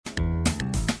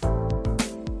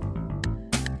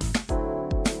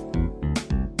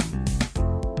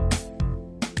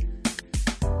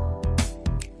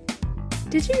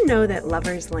Did you know that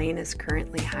Lover's Lane is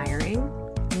currently hiring?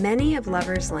 Many of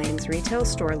Lover's Lane's retail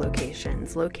store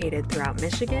locations located throughout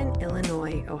Michigan,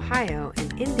 Illinois, Ohio,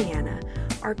 and Indiana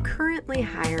are currently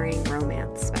hiring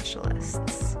romance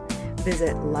specialists.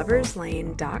 Visit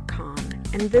loverslane.com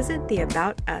and visit the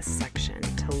About Us section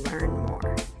to learn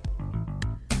more.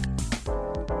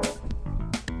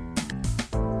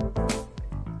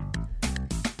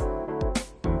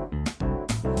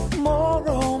 More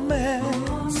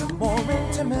romance, more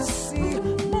intimacy,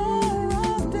 more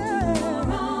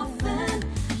often.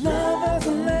 Lover's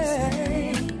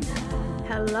Lane.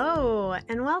 Hello,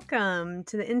 and welcome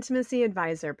to the Intimacy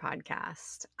Advisor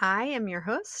podcast. I am your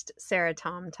host, Sarah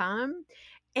Tom,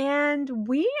 and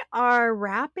we are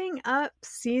wrapping up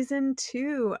season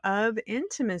 2 of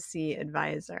Intimacy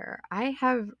Advisor. I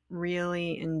have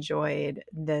really enjoyed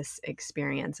this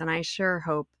experience, and I sure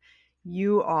hope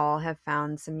you all have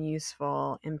found some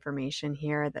useful information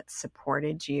here that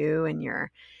supported you in your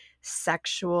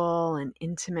sexual and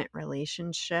intimate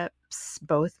relationships,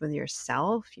 both with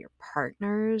yourself, your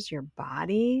partners, your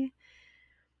body.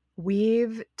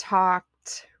 We've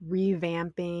talked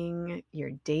revamping your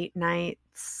date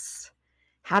nights,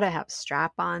 how to have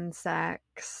strap-on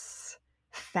sex,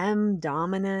 femme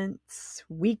dominance,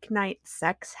 weeknight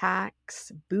sex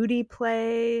hacks, booty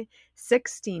play,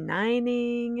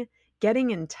 69ing,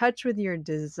 getting in touch with your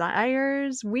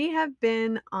desires. We have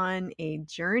been on a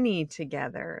journey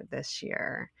together this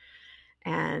year,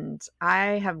 and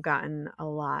I have gotten a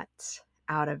lot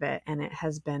out of it, and it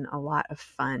has been a lot of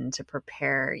fun to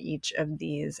prepare each of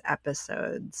these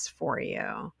episodes for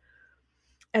you.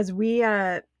 As we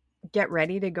get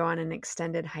ready to go on an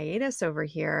extended hiatus over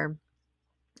here,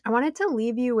 I wanted to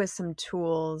leave you with some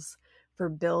tools for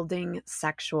building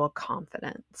sexual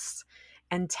confidence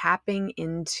and tapping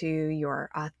into your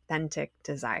authentic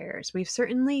desires. We've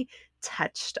certainly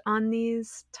touched on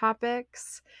these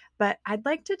topics, but I'd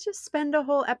like to just spend a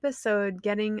whole episode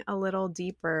getting a little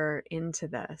deeper into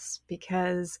this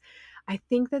because I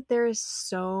think that there is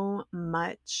so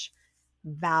much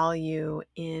value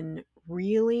in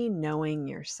really knowing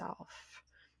yourself.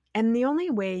 And the only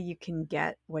way you can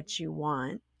get what you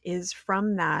want is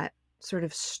from that sort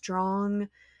of strong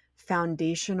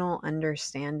foundational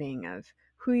understanding of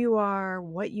who you are,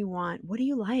 what you want, what do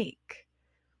you like?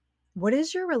 What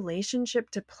is your relationship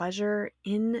to pleasure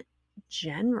in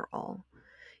general?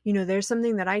 You know, there's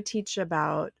something that I teach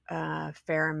about a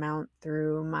fair amount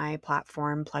through my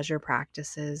platform,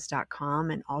 pleasurepractices.com,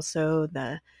 and also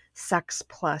the Sex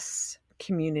Plus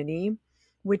community,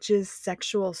 which is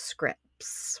sexual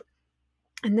scripts.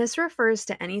 And this refers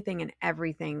to anything and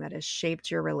everything that has shaped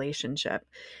your relationship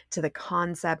to the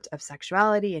concept of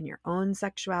sexuality and your own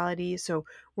sexuality. So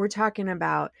we're talking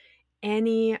about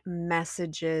any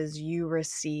messages you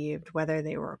received, whether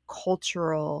they were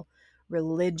cultural,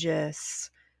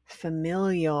 religious,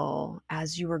 familial,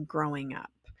 as you were growing up.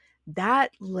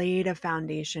 That laid a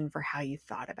foundation for how you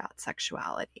thought about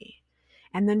sexuality.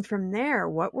 And then from there,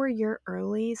 what were your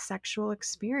early sexual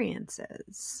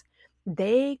experiences?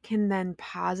 They can then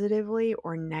positively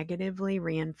or negatively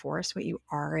reinforce what you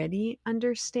already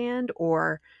understand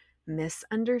or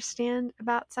misunderstand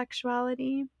about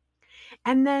sexuality.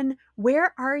 And then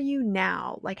where are you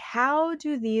now? Like, how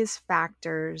do these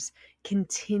factors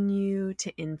continue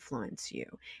to influence you?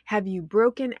 Have you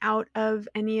broken out of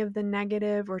any of the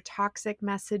negative or toxic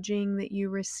messaging that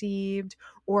you received?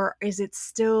 Or is it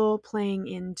still playing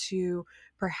into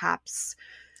perhaps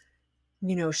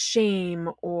shame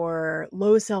or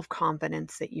low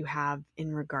self-confidence that you have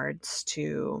in regards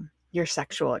to your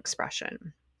sexual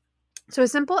expression? So a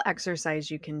simple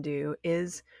exercise you can do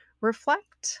is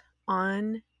reflect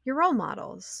on your role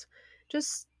models.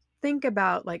 Just think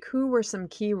about who were some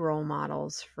key role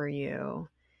models for you,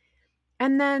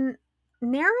 and then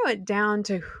narrow it down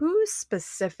to who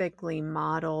specifically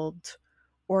modeled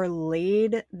or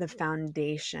laid the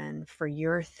foundation for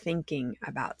your thinking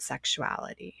about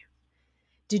sexuality.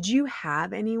 Did you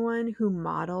have anyone who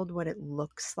modeled what it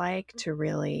looks like to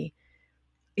really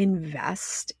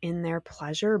invest in their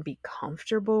pleasure, be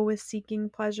comfortable with seeking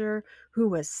pleasure, who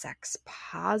was sex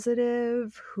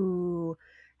positive, who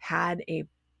had a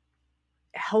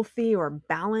healthy or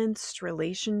balanced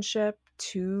relationship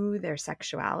to their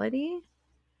sexuality?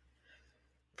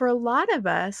 For a lot of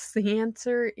us, the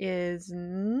answer is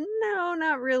no,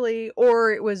 not really.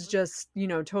 Or it was just,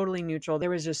 totally neutral.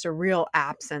 There was just a real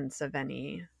absence of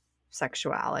any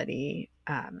sexuality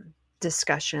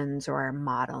discussions or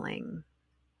modeling.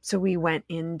 So we went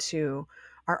into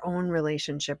our own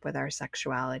relationship with our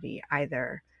sexuality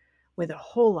either with a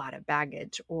whole lot of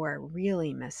baggage or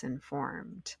really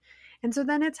misinformed. And so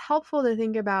then it's helpful to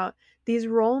think about these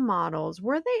role models.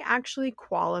 Were they actually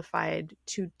qualified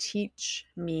to teach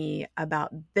me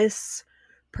about this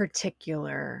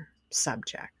particular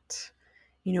subject?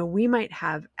 We might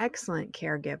have excellent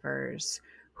caregivers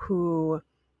who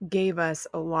gave us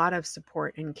a lot of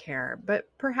support and care, but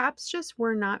perhaps just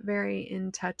were not very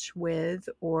in touch with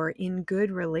or in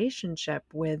good relationship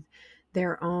with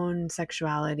their own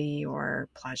sexuality or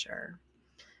pleasure.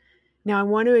 Now, I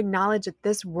want to acknowledge that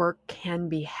this work can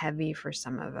be heavy for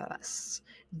some of us,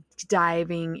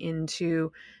 diving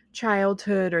into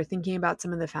childhood or thinking about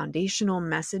some of the foundational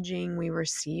messaging we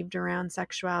received around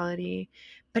sexuality,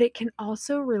 but it can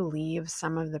also relieve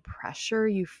some of the pressure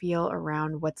you feel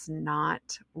around what's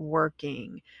not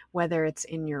working, whether it's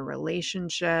in your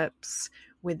relationships,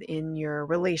 within your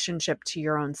relationship to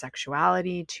your own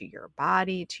sexuality, to your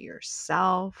body, to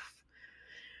yourself.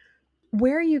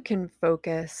 Where you can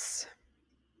focus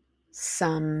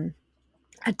some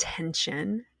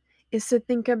attention is to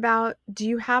think about, do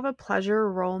you have a pleasure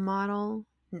role model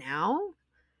now?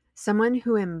 Someone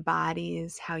who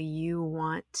embodies how you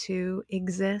want to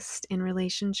exist in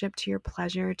relationship to your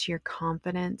pleasure, to your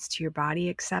confidence, to your body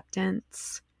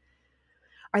acceptance?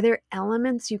 Are there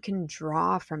elements you can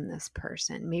draw from this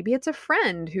person? Maybe it's a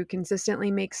friend who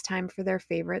consistently makes time for their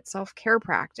favorite self-care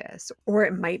practice, or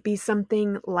it might be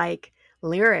something like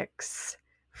lyrics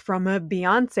from a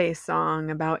Beyoncé song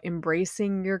about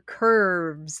embracing your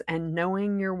curves and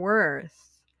knowing your worth.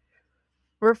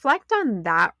 Reflect on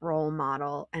that role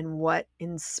model and what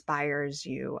inspires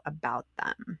you about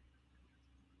them.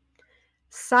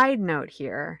 Side note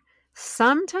here,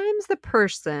 sometimes the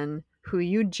person who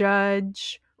you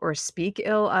judge or speak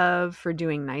ill of for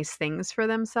doing nice things for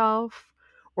themselves,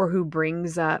 or who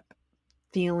brings up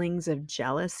feelings of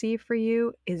jealousy for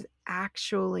you, is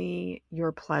actually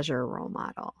your pleasure role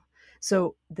model.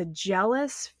 So the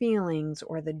jealous feelings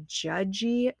or the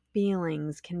judgy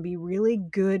feelings can be really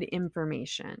good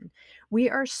information. We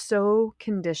are so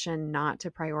conditioned not to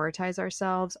prioritize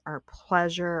ourselves, our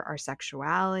pleasure, our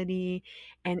sexuality,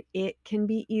 and it can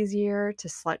be easier to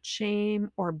slut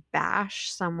shame or bash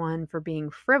someone for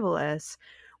being frivolous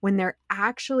when they're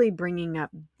actually bringing up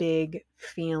big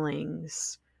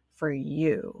feelings for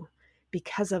you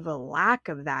because of a lack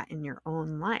of that in your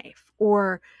own life,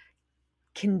 or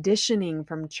conditioning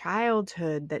from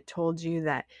childhood that told you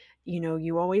that,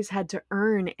 you always had to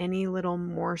earn any little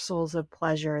morsels of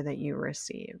pleasure that you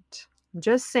received. I'm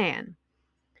just saying,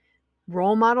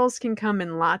 role models can come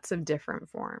in lots of different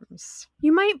forms.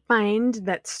 You might find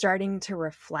that starting to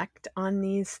reflect on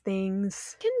these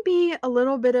things can be a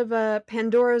little bit of a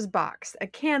Pandora's box, a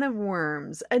can of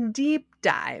worms, a deep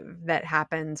dive that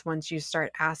happens once you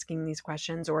start asking these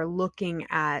questions or looking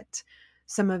at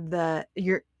some of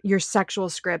your sexual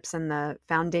scripts and the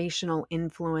foundational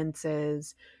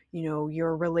influences,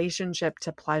 your relationship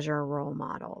to pleasure role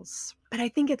models. But I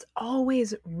think it's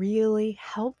always really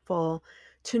helpful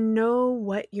to know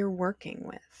what you're working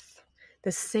with.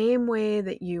 The same way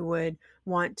that you would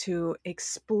want to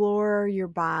explore your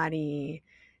body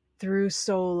through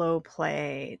solo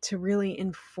play to really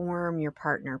inform your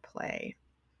partner play.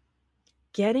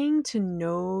 Getting to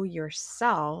know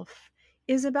yourself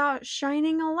is about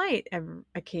shining a light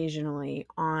occasionally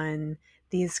on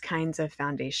these kinds of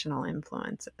foundational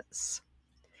influences.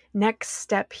 Next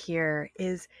step here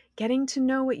is getting to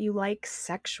know what you like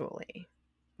sexually.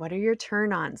 What are your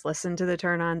turn-ons? Listen to the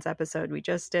turn-ons episode. We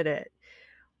just did it.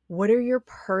 What are your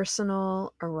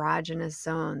personal erogenous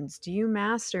zones? Do you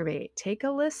masturbate? Take a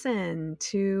listen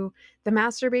to the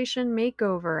masturbation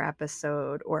makeover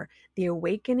episode or the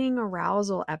awakening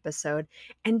arousal episode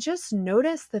and just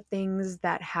notice the things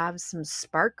that have some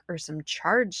spark or some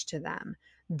charge to them.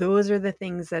 Those are the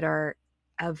things that are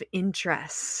of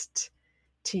interest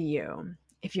to you.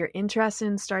 If you're interested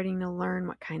in starting to learn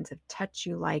what kinds of touch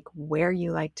you like, where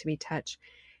you like to be touched,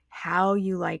 how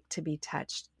you like to be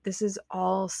touched, this is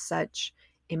all such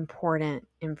important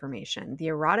information. The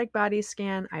erotic body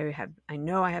scan, I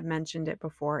know I have mentioned it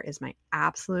before, is my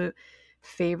absolute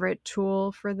favorite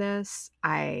tool for this.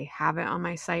 I have it on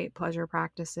my site,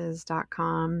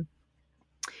 pleasurepractices.com.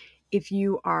 If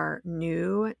you are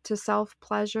new to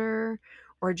self-pleasure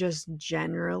or just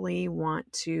generally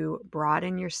want to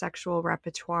broaden your sexual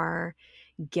repertoire,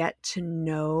 get to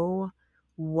know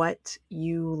what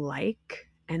you like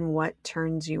and what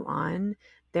turns you on,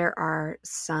 there are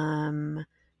some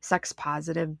sex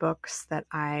positive books that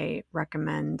I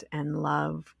recommend and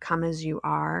love. Come As You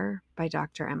Are by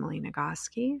Dr. Emily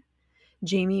Nagoski,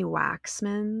 Jamie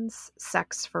Waxman's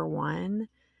Sex for One.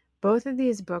 Both of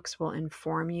these books will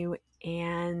inform you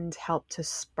and help to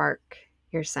spark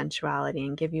your sensuality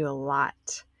and give you a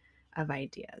lot of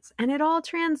ideas. And it all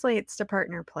translates to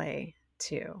partner play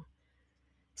too.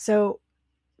 So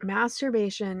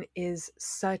masturbation is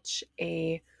such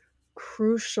a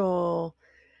crucial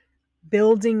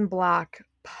building block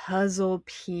puzzle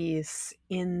piece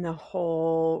in the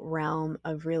whole realm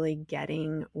of really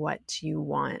getting what you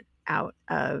want out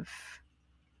of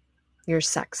your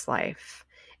sex life.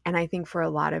 And I think for a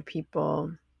lot of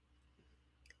people,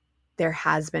 there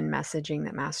has been messaging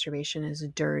that masturbation is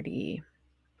dirty,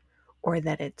 or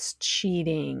that it's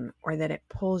cheating, or that it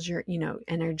pulls your,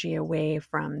 energy away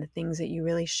from the things that you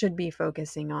really should be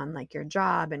focusing on, like your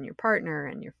job and your partner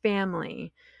and your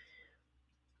family.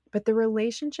 But the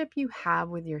relationship you have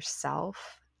with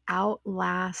yourself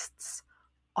outlasts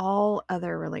all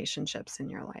other relationships in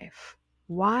your life.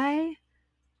 Why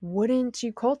wouldn't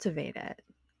you cultivate it?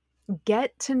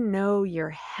 Get to know your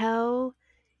hell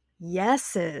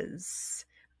yeses,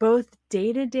 both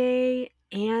day to day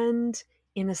and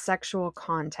in a sexual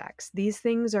context. These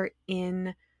things are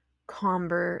in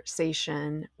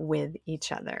conversation with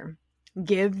each other.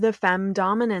 Give the Femme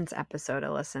Dominance episode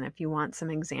a listen if you want some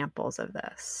examples of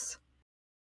this.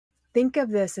 Think of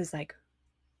this as like,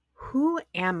 who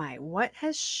am I? What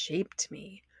has shaped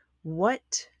me?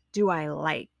 What do I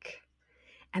like?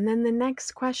 And then the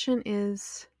next question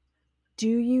is, do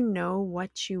you know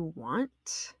what you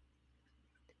want?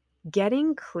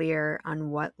 Getting clear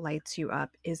on what lights you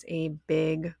up is a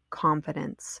big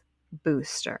confidence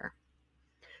booster.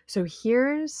 So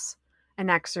here's an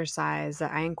exercise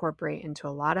that I incorporate into a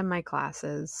lot of my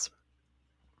classes.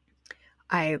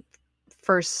 I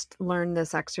first learned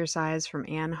this exercise from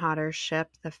Ann Hodder-Shipp,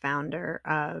 the founder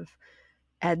of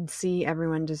EDSI,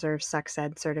 Everyone Deserves Sex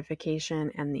Ed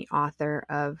certification, and the author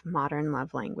of Modern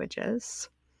Love Languages.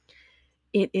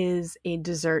 It is a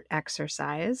dessert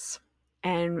exercise,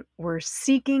 and we're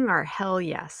seeking our hell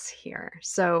yes here.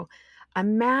 So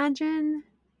imagine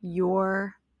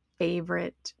your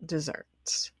favorite dessert.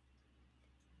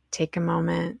 Take a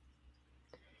moment.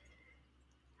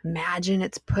 Imagine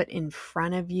it's put in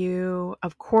front of you.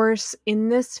 Of course, in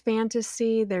this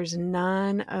fantasy, there's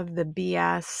none of the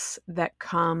BS that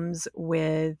comes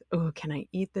with, oh, can I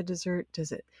eat the dessert?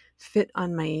 Does it fit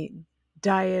on my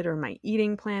diet or my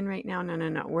eating plan right now?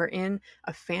 No. We're in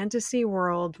a fantasy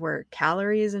world where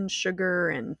calories and sugar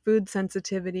and food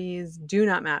sensitivities do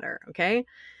not matter, okay?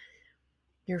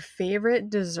 Your favorite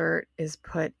dessert is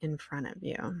put in front of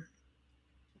you.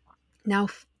 Now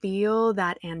feel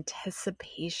that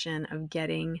anticipation of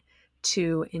getting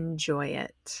to enjoy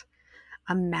it.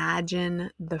 Imagine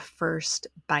the first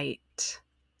bite.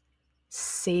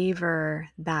 Savor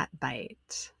that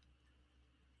bite.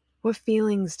 What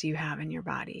feelings do you have in your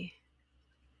body?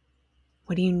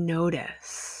 What do you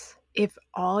notice? If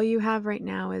all you have right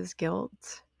now is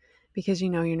guilt because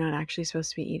you know you're not actually supposed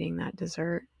to be eating that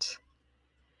dessert,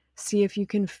 see if you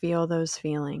can feel those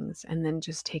feelings and then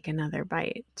just take another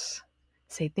bite.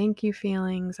 Say, thank you,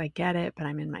 feelings. I get it, but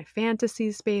I'm in my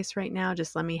fantasy space right now.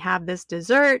 Just let me have this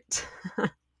dessert.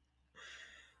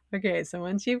 Okay, so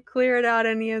once you've cleared out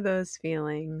any of those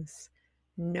feelings,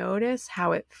 notice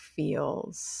how it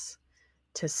feels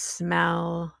to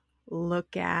smell,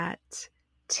 look at,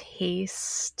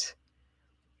 taste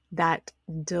that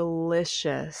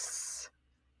delicious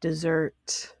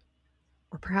dessert.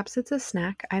 Or perhaps it's a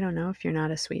snack. I don't know if you're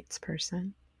not a sweets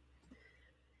person.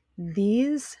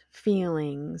 These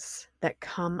feelings that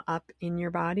come up in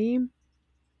your body,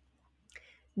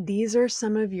 these are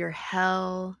some of your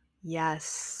hell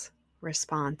yes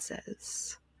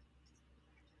responses.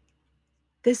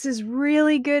 This is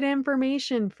really good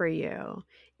information for you.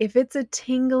 If it's a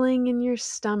tingling in your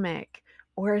stomach,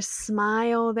 or a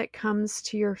smile that comes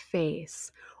to your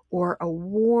face, or a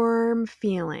warm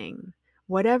feeling,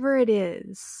 whatever it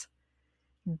is,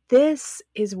 this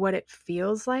is what it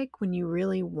feels like when you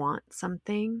really want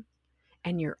something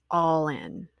and you're all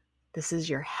in. This is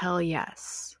your hell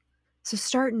yes. So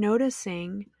start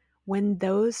noticing when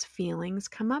those feelings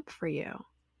come up for you,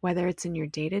 whether it's in your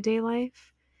day-to-day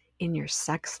life, in your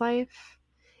sex life,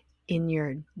 in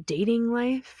your dating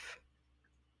life.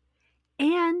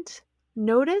 And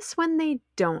notice when they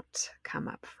don't come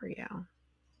up for you.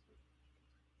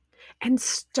 And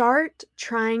start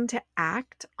trying to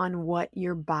act on what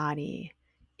your body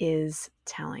is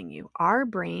telling you. Our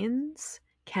brains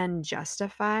can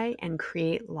justify and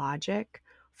create logic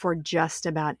for just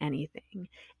about anything.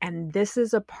 And this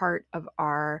is a part of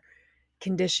our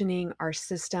conditioning, our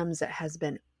systems that has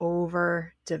been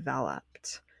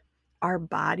overdeveloped. Our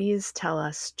bodies tell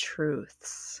us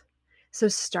truths. So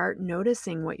start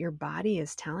noticing what your body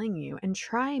is telling you and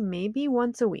try maybe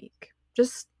once a week,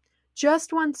 just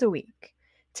once a week,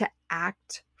 to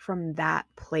act from that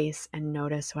place and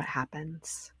notice what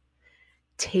happens.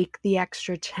 Take the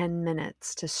extra 10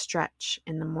 minutes to stretch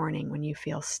in the morning when you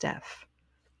feel stiff.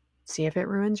 See if it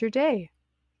ruins your day.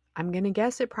 I'm going to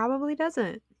guess it probably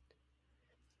doesn't.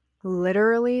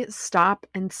 Literally stop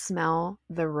and smell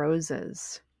the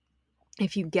roses.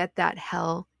 If you get that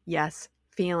hell yes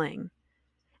feeling,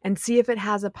 and see if it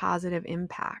has a positive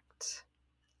impact.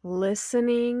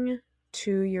 Listening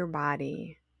to your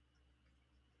body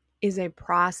is a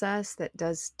process that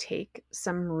does take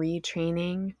some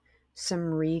retraining, some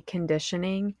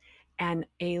reconditioning, and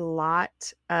a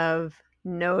lot of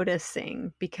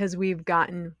noticing, because we've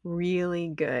gotten really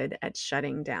good at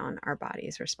shutting down our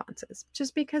body's responses,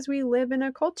 just because we live in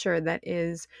a culture that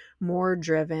is more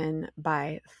driven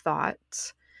by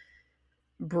thought,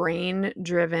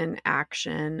 brain-driven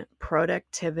action,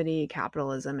 productivity,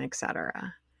 capitalism,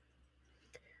 etc.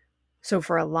 So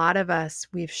for a lot of us,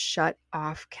 we've shut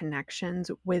off connections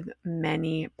with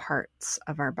many parts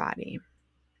of our body.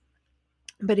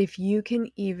 But if you can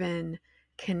even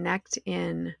connect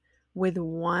in with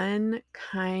one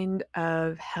kind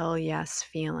of hell yes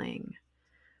feeling,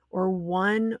 or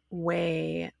one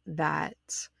way that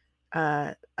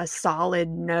a solid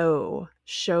no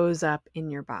shows up in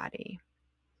your body,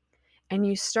 and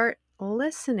you start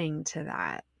listening to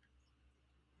that,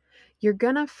 you're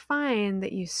going to find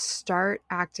that you start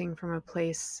acting from a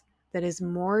place that is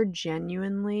more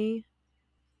genuinely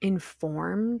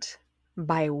informed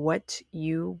by what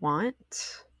you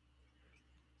want,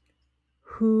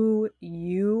 who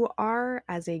you are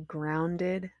as a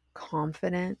grounded,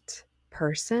 confident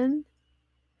person,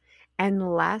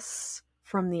 and less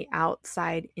from the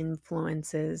outside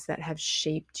influences that have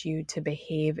shaped you to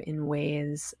behave in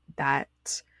ways that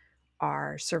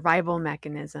are survival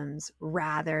mechanisms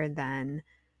rather than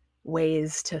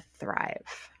ways to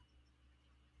thrive.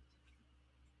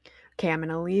 Okay, I'm going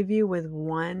to leave you with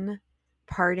one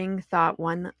parting thought,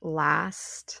 one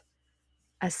last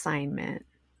assignment,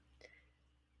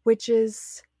 which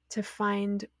is to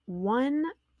find one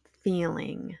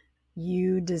feeling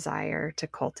you desire to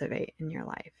cultivate in your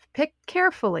life. Pick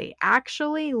carefully.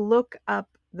 Actually look up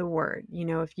the word.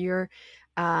 If you're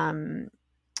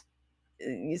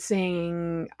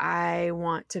saying, I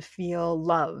want to feel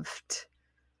loved,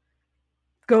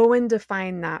 go and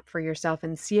define that for yourself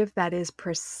and see if that is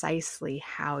precisely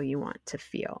how you want to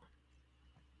feel.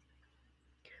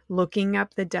 Looking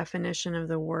up the definition of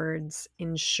the words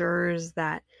ensures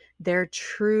that their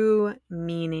true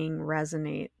meaning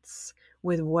resonates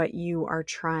with what you are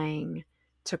trying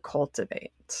to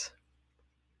cultivate.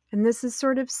 And this is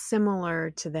sort of similar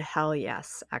to the hell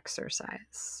yes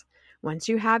exercise. Once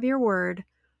you have your word,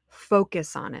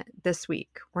 focus on it this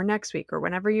week or next week or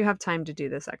whenever you have time to do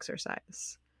this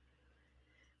exercise.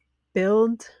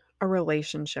 Build a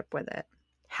relationship with it.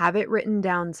 Have it written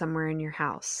down somewhere in your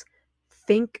house.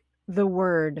 Think the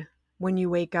word when you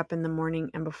wake up in the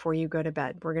morning and before you go to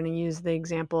bed. We're going to use the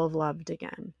example of loved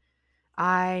again.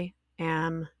 I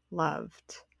am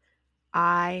loved.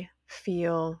 I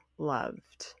feel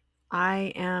loved.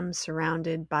 I am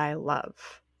surrounded by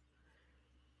love.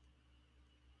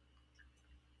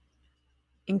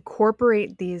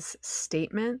 Incorporate these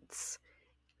statements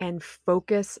and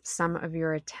focus some of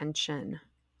your attention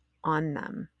on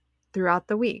them throughout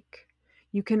the week.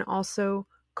 You can also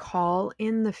call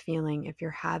in the feeling if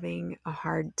you're having a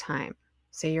hard time.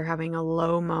 Say you're having a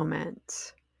low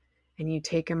moment, and you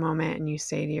take a moment and you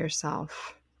say to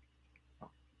yourself,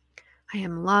 I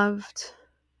am loved.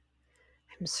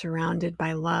 I'm surrounded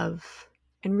by love.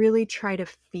 And really try to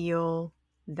feel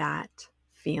that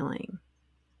feeling.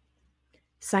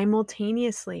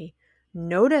 Simultaneously,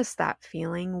 notice that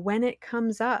feeling when it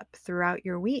comes up throughout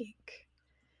your week.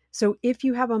 So if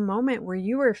you have a moment where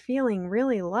you are feeling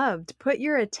really loved, put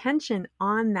your attention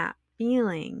on that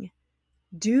feeling.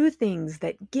 Do things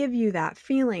that give you that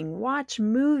feeling. Watch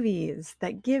movies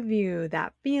that give you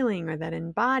that feeling or that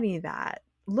embody that.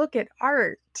 Look at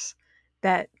art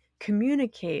that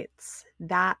communicates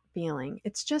that feeling.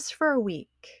 It's just for a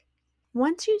week.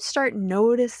 Once you start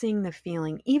noticing the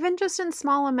feeling, even just in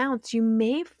small amounts, you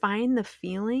may find the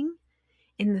feeling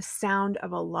in the sound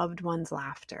of a loved one's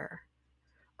laughter,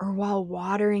 or while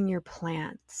watering your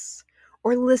plants,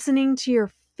 or listening to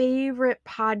your favorite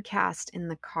podcast in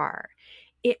the car.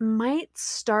 It might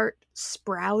start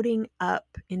sprouting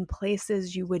up in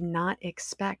places you would not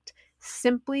expect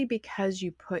simply because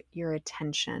you put your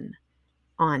attention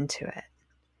onto it.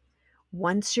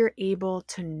 Once you're able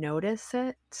to notice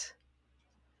it,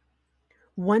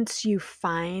 once you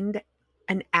find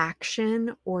an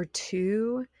action or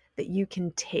two that you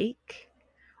can take,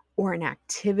 or an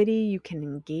activity you can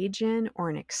engage in or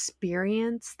an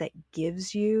experience that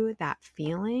gives you that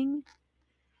feeling,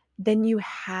 then you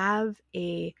have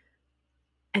an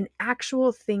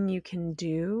actual thing you can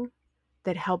do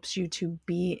that helps you to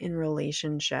be in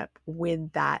relationship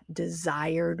with that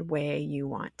desired way you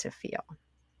want to feel.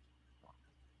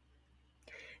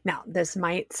 Now, this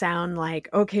might sound like,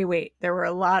 okay, wait, there were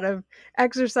a lot of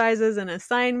exercises and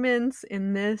assignments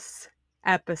in this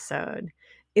episode.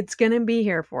 It's going to be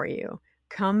here for you.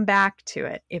 Come back to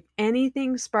it. If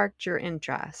anything sparked your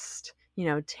interest,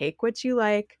 take what you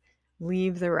like,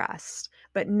 leave the rest.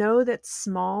 But know that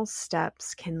small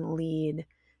steps can lead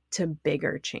to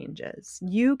bigger changes.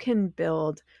 You can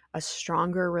build a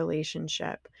stronger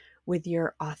relationship with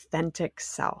your authentic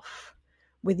self,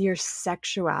 with your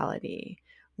sexuality,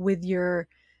 with your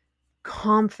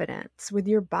confidence, with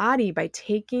your body by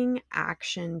taking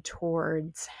action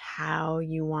towards how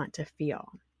you want to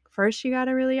feel. First, you got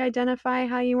to really identify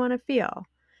how you want to feel.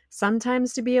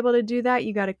 Sometimes to be able to do that,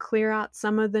 you got to clear out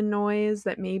some of the noise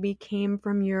that maybe came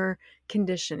from your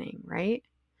conditioning, right?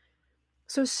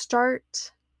 So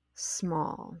start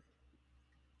small.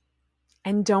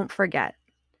 And don't forget,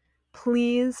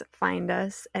 please find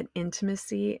us at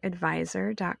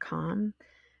intimacyadvisor.com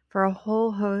for a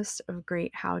whole host of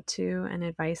great how-to and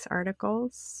advice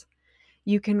articles.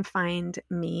 You can find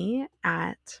me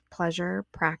at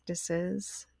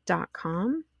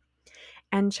pleasurepractices.com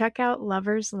and check out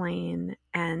Lover's Lane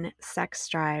and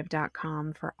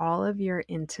sexdrive.com for all of your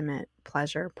intimate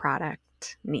pleasure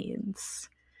product needs.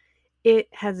 It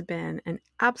has been an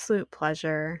absolute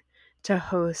pleasure to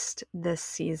host this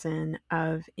season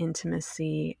of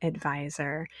Intimacy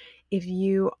Advisor. If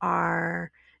you are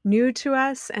new to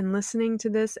us and listening to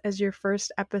this as your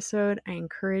first episode, I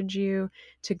encourage you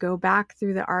to go back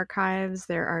through the archives.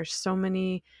 There are so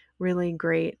many really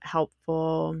great,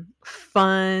 helpful,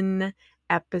 fun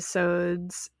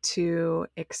episodes to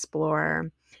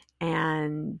explore.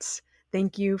 And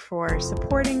thank you for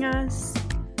supporting us.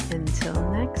 Until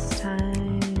next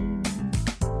time.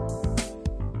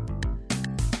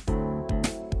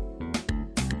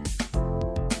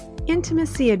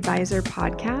 Intimacy Advisor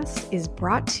Podcast is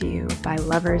brought to you by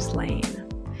Lover's Lane.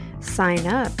 Sign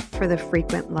up for the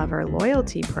Frequent Lover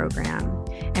Loyalty Program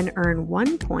and earn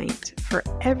 1 point for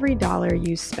every dollar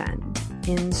you spend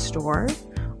in store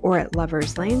or at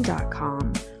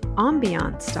loverslane.com,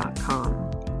 ambiance.com,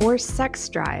 or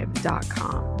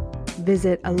sexdrive.com.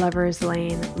 Visit a Lover's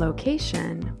Lane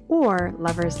location or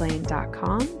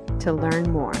loverslane.com to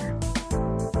learn more.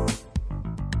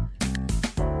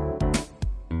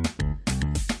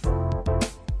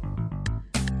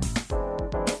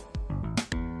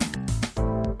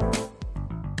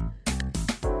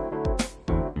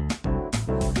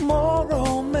 More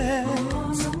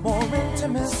romance, more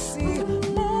intimacy.